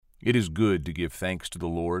It is good to give thanks to the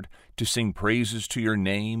Lord, to sing praises to your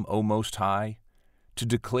name, O Most High, to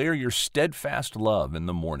declare your steadfast love in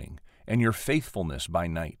the morning and your faithfulness by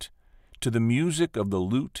night, to the music of the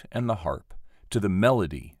lute and the harp, to the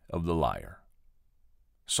melody of the lyre.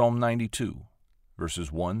 Psalm 92,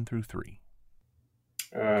 verses 1 through 3.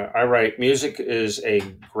 I write, music is a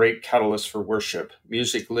great catalyst for worship.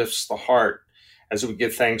 Music lifts the heart as we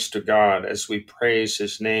give thanks to God, as we praise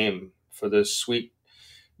his name for the sweet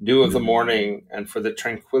dew of the morning and for the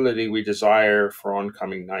tranquility we desire for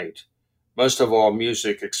oncoming night. Most of all,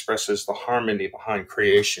 music expresses the harmony behind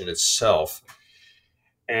creation itself.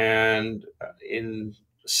 And in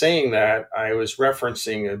saying that, I was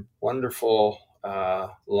referencing a wonderful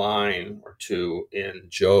line or two in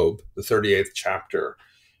Job, the 38th chapter,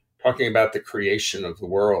 talking about the creation of the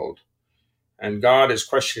world. And God is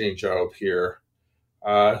questioning Job here.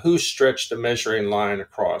 Who stretched a measuring line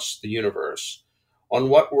across the universe? On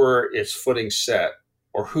what were its footing set?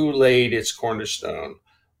 Or who laid its cornerstone?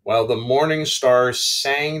 While the morning stars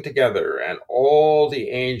sang together and all the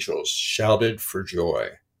angels shouted for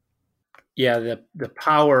joy. Yeah, the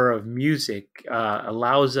power of music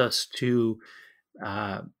allows us to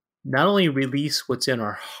not only release what's in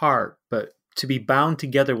our heart, but to be bound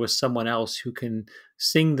together with someone else who can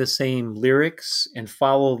sing the same lyrics and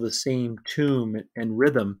follow the same tune and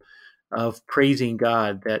rhythm of praising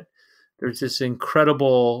God. That there's this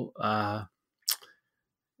incredible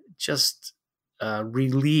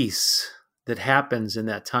release that happens in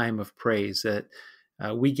that time of praise, that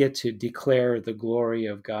we get to declare the glory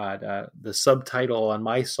of God. The subtitle on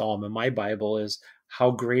my psalm in my Bible is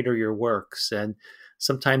 "How Great Are Your Works," and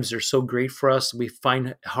sometimes they're so great for us, we find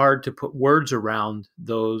it hard to put words around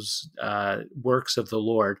those works of the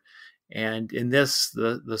Lord. And in this,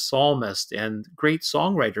 the psalmist and great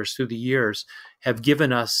songwriters through the years have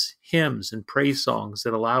given us hymns and praise songs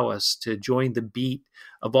that allow us to join the beat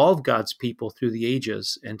of all of God's people through the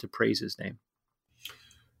ages and to praise his name.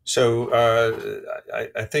 So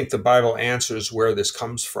I think the Bible answers where this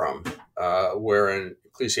comes from, where in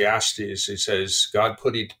Ecclesiastes it says, God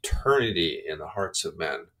put eternity in the hearts of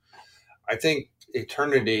men. I think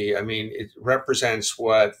eternity, it represents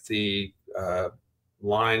what the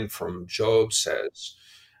line from Job says,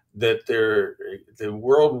 that the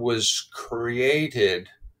world was created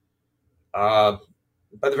by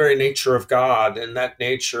the very nature of God, and that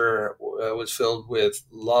nature was filled with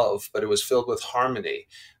love, but it was filled with harmony.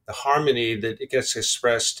 The harmony that it gets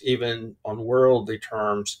expressed even on worldly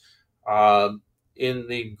terms in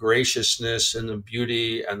the graciousness and the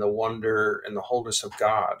beauty and the wonder and the wholeness of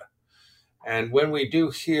God. And when we do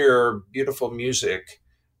hear beautiful music,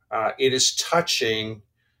 it is touching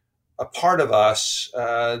a part of us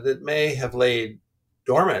that may have laid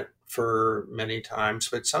dormant for many times,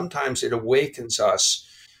 but sometimes it awakens us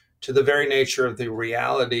to the very nature of the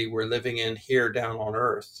reality we're living in here down on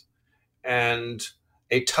earth, and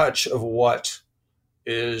a touch of what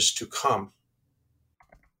is to come.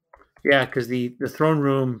 Yeah, because the throne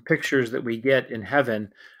room pictures that we get in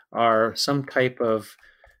heaven are some type of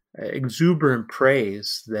exuberant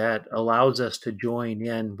praise that allows us to join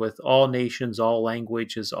in with all nations, all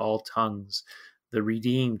languages, all tongues, the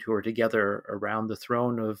redeemed who are together around the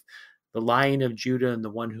throne of the Lion of Judah and the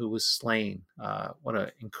one who was slain. What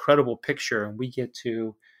an incredible picture. And we get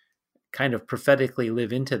to kind of prophetically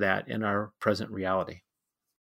live into that in our present reality.